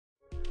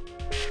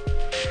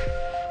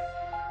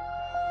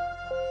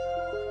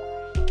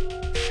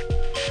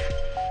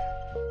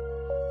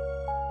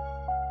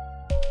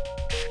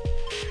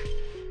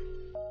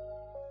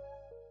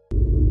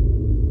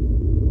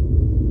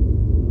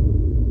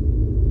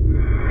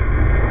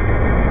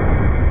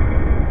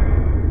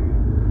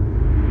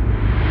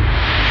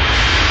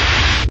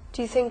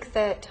Do you think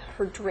that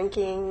her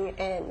drinking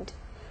and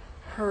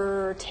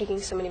her taking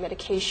so many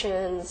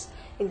medications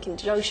in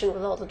conjunction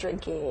with all the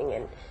drinking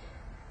and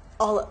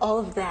all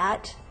of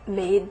that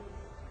made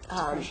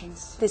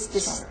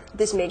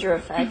this major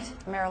effect?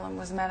 Marilyn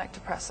was manic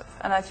depressive,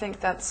 and I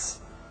think that's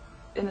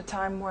in a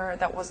time where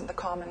that wasn't the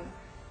common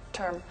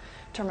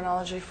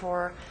terminology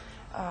for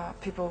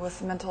people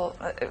with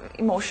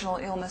emotional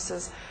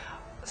illnesses.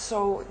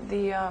 So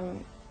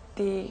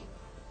the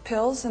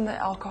pills and the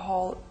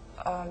alcohol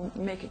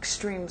make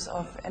extremes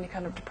of any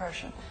kind of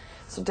depression.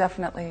 So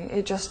definitely,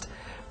 it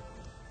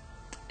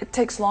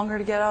takes longer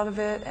to get out of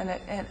it,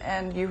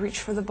 and you reach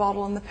for the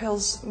bottle and the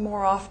pills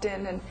more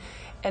often,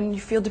 and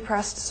you feel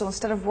depressed. So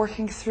instead of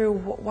working through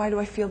why do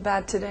I feel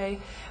bad today,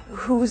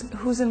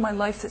 who's in my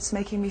life that's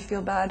making me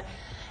feel bad,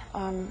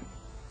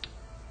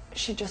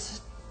 she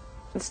just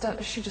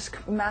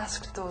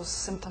masked those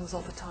symptoms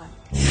all the time.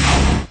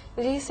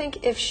 Do you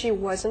think if she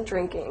wasn't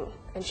drinking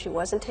and she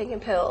wasn't taking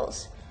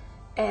pills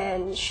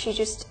and she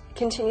just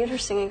continued her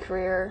singing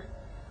career,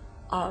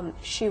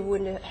 she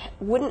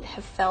wouldn't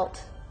have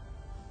felt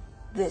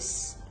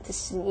this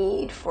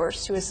need for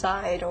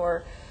suicide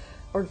or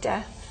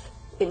death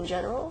in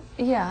general?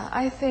 Yeah,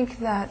 I think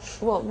that,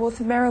 well,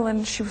 with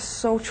Marilyn, she was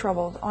so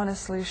troubled,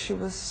 honestly. She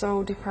was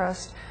so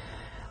depressed.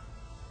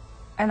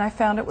 And I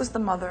found it was the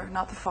mother,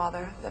 not the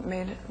father, that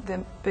made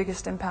the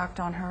biggest impact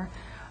on her.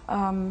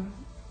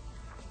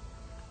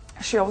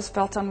 She always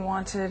felt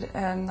unwanted,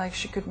 and like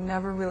she could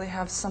never really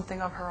have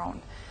something of her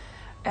own.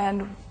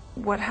 And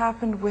what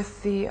happened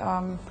with the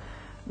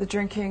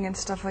drinking and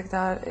stuff like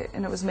that,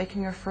 and it was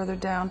making her further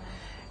down,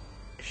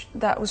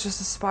 that was just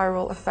a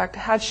spiral effect.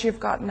 Had she have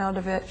gotten out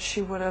of it,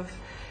 she would have...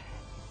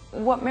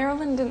 What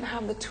Marilyn didn't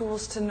have the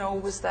tools to know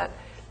was that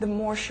the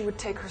more she would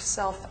take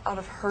herself out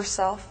of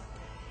herself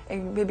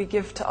and maybe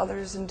give to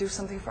others and do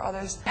something for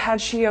others, had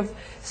she have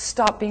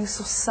stopped being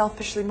so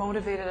selfishly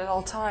motivated at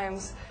all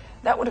times,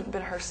 that would have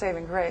been her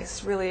saving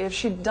grace, really, if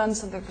she'd done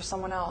something for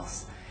someone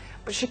else.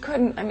 But she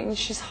couldn't. I mean,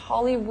 she's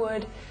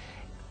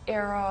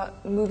Hollywood-era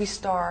movie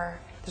star.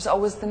 There's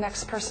always the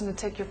next person to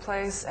take your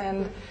place,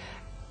 and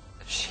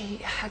she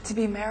had to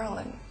be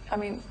Marilyn. I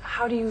mean,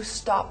 how do you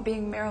stop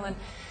being Marilyn?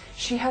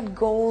 She had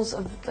goals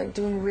of like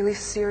doing really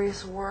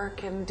serious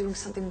work and doing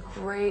something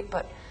great,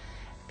 but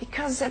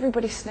because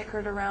everybody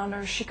snickered around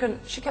her, she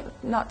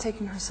kept not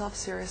taking herself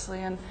seriously.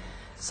 And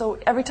so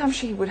every time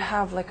she would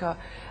have like a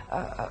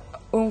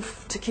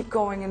oomph to keep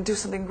going and do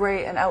something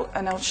great and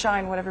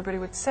outshine what everybody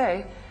would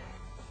say,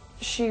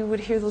 she would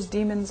hear those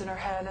demons in her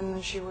head, and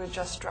then she would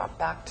just drop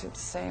back to the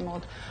same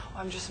old, oh,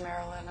 I'm just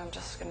Marilyn, I'm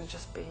just going to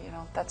just be, you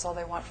know, that's all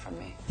they want from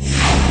me.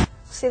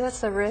 See,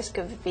 that's the risk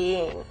of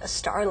being a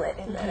starlet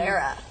in that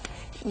era.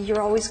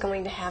 You're always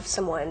going to have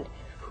someone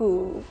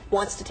who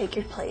wants to take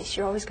your place.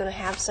 You're always going to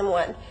have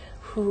someone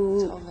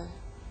who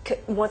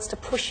wants to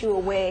push you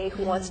away,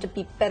 who wants to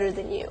be better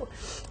than you.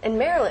 And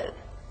Marilyn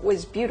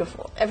was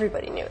beautiful.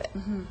 Everybody knew it.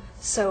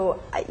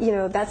 So, you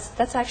know,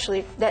 that's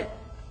actually, that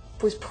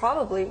was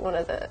probably one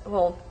of the,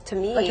 well, to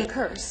me, like a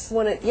curse.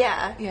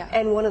 Yeah,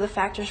 and one of the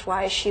factors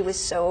why she was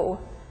so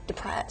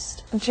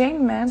depressed.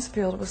 Jane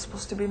Mansfield was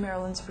supposed to be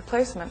Marilyn's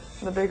replacement.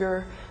 The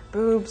bigger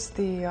boobs,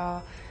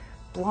 the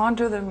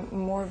blonder, the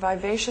more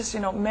vivacious. You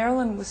know,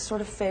 Marilyn was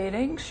sort of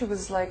fading. She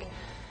was like,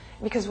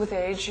 because with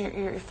age,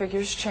 your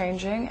figure's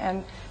changing,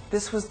 and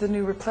this was the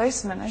new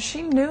replacement. And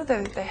she knew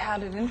that they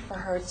had it in for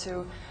her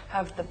to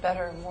have the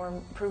better, more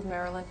improved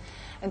Marilyn.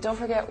 And don't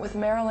forget, with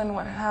Marilyn,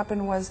 what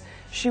happened was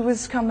she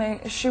was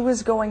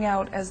going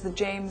out as the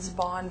James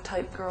Bond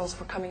type girls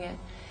were coming in.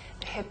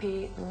 The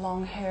hippie,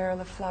 long hair,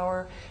 the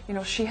flower, you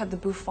know, she had the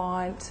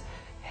bouffant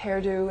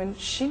hairdo, and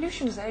she knew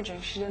she was aging.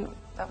 She didn't,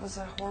 that was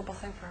a horrible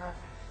thing for her.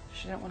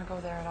 She didn't want to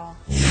go there at all.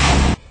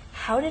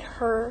 How did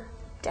her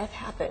death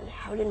happen?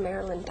 How did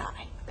Marilyn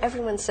die?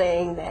 Everyone's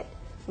saying that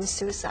it was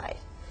suicide.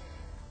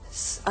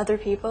 Other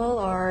people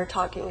are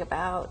talking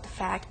about the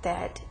fact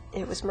that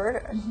it was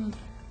murder.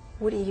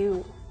 What do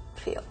you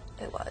feel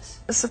it was?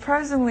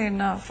 Surprisingly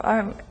enough,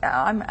 I'm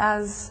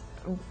as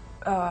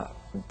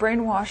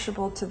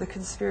brainwashable to the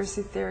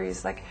conspiracy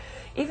theories. Like,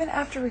 even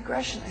after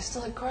regression, I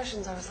still had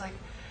questions. I was like,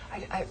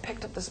 I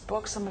picked up this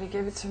book, somebody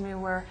gave it to me,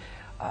 where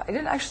I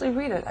didn't actually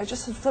read it. I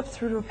just had flipped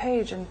through to a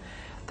page, and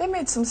they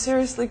made some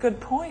seriously good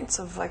points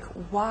of like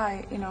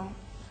why, you know,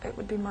 it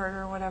would be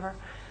murder or whatever.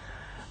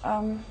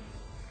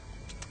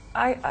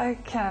 I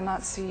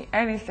cannot see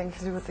anything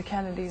to do with the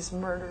Kennedys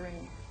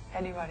murdering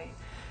anybody.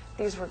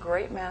 These were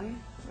great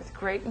men with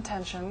great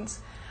intentions.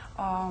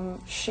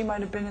 She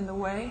might have been in the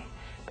way,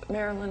 but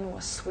Marilyn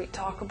was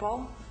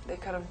sweet-talkable. They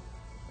could have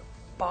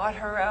bought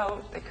her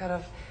out. They could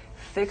have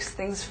fixed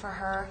things for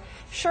her.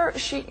 Sure,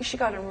 she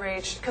got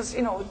enraged because,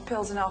 you know, with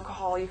pills and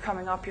alcohol, you're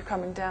coming up, you're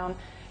coming down,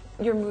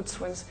 your mood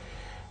swings.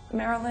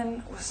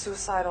 Marilyn was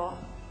suicidal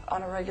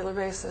on a regular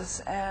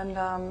basis, and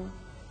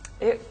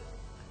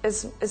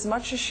as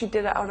much as she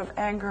did it out of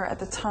anger at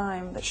the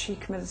time that she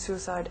committed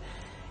suicide,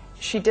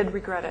 she did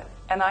regret it.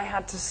 And I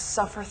had to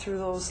suffer through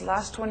those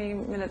last 20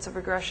 minutes of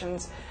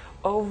regressions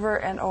over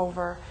and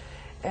over.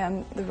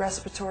 and the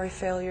respiratory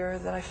failure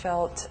that I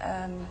felt,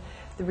 and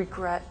the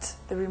regret,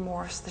 the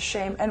remorse, the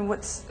shame. And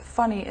what's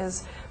funny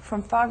is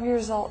from 5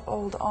 years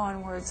old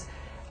onwards,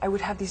 I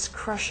would have these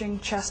crushing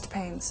chest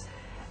pains,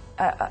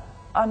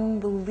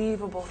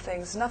 unbelievable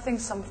things, nothing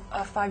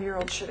a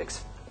 5-year-old should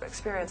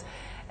experience.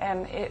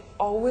 And it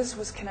always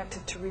was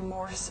connected to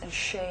remorse and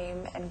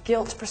shame and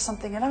guilt for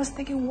something. And I was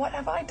thinking, what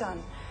have I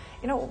done?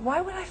 You know,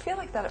 why would I feel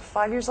like that at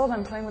 5 years old?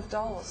 I'm playing with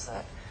dolls.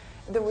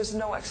 There was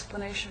no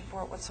explanation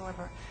for it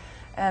whatsoever.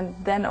 And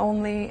then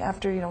only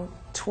after,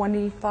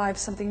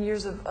 25-something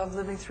years of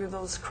living through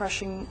those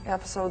crushing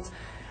episodes,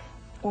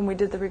 when we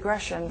did the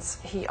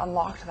regressions, he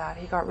unlocked that.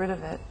 He got rid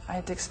of it. I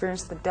had to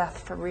experience the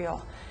death for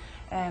real.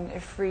 And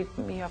it freed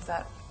me of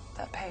that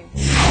pain.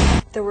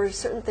 There were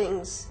certain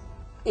things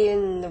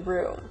in the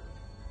room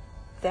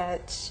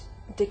that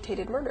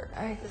dictated murder.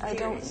 I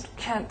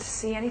can't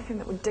see anything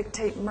that would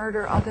dictate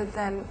murder other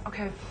than,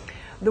 okay,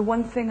 the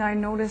one thing I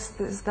noticed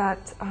is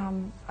that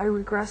I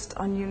regressed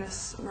on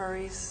Eunice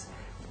Murray's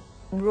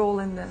role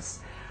in this.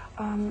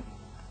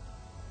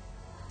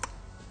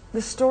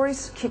 The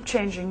stories keep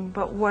changing,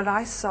 but what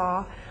I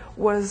saw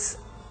was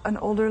an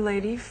older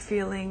lady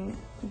feeling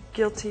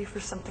guilty for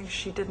something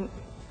she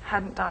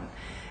hadn't done.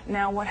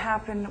 Now what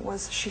happened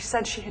was she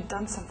said she had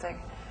done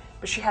something,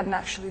 but she hadn't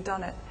actually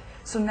done it.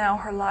 So now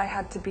her lie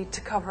had to be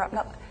to cover up.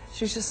 Now,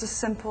 she's just a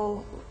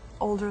simple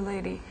older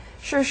lady.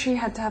 Sure, she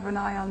had to have an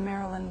eye on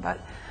Marilyn, but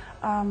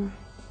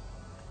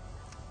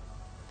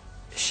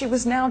she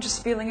was now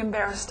just feeling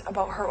embarrassed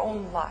about her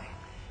own lie.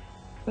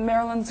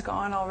 Marilyn's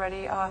gone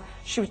already.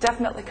 She was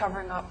definitely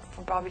covering up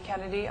for Bobby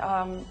Kennedy.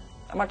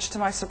 Much to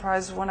my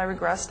surprise, when I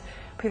regressed,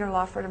 Peter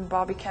Lawford and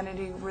Bobby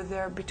Kennedy were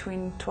there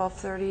between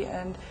 12:30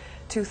 and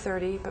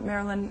 2:30, but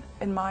Marilyn,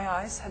 in my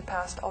eyes, had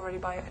passed already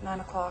by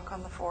 9 o'clock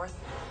on the 4th.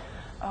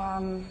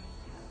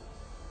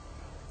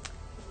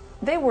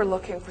 They were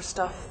looking for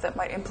stuff that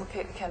might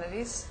implicate the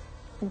Kennedys,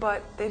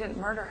 but they didn't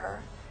murder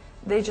her.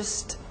 They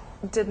just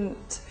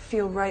didn't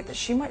feel right that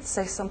she might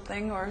say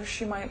something, or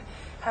she might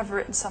have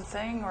written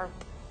something, or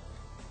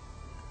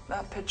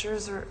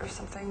pictures or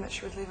something that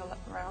she would leave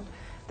around.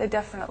 They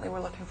definitely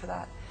were looking for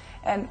that.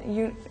 And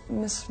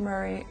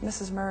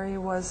Mrs. Murray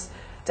was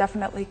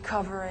definitely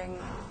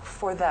covering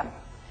for them.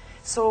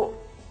 So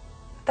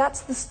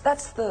that's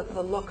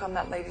the look on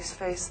that lady's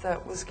face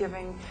that was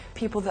giving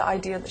people the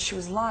idea that she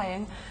was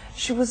lying.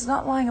 She was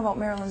not lying about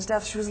Marilyn's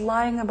death. She was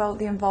lying about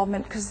the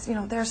involvement, because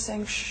they're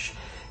saying, shh,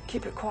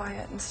 keep it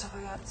quiet and stuff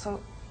like that. So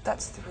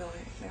that's the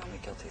only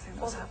guilty thing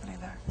that was happening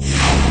there.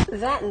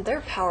 That, and they're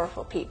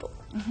powerful people,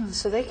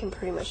 so they can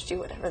pretty much do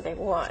whatever they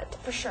want.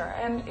 For sure.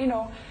 And,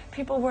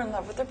 people were in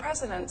love with their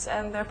presidents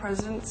and their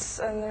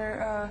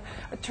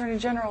attorney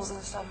generals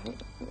and stuff.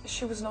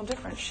 She was no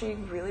different. She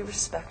really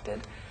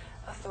respected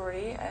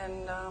authority,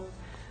 and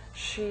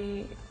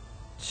she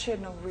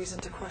had no reason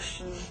to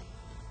question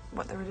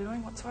what they were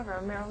doing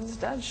whatsoever. Marilyn's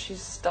dead.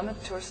 She's done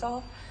it to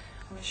herself.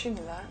 I mean, she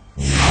knew that.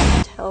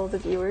 Tell the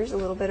viewers a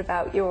little bit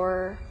about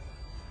your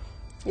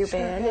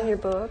band and your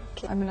book.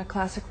 I'm in a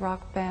classic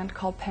rock band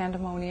called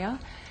Pandemonia,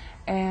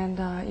 and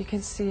you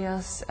can see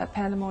us at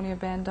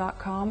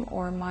pandemoniaband.com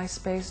or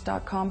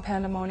myspace.com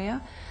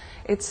Pandemonia.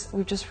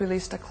 We've just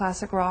released a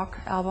classic rock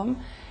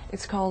album.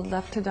 It's called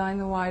Left to Die in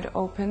the Wide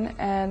Open,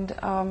 and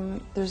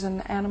there's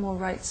an animal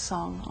rights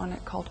song on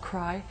it called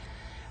Cry.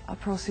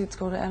 Proceeds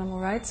go to animal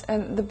rights.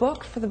 And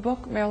for the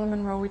book, Marilyn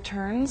Monroe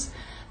Returns,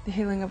 The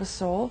Healing of a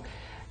Soul.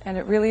 And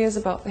it really is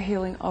about the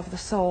healing of the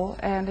soul,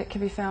 and it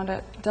can be found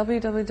at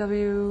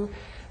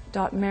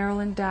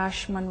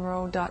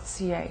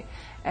www.marilyn-monroe.ca.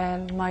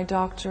 And my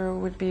doctor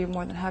would be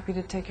more than happy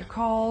to take your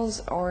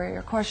calls or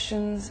your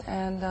questions,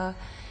 and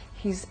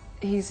he's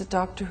a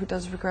doctor who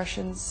does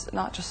regressions,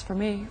 not just for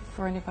me,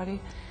 for anybody.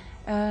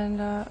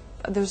 And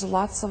there's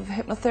lots of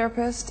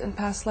hypnotherapists and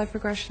past life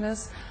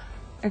regressionists.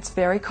 It's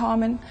very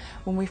common.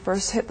 When we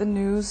first hit the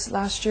news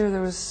last year,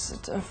 there was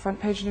a front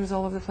page news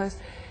all over the place.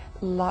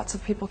 Lots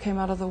of people came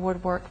out of the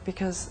woodwork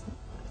because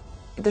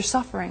they're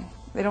suffering.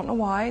 They don't know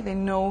why. They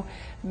know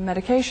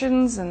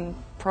medications and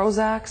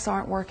Prozacs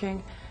aren't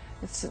working.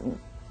 It's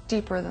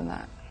deeper than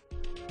that.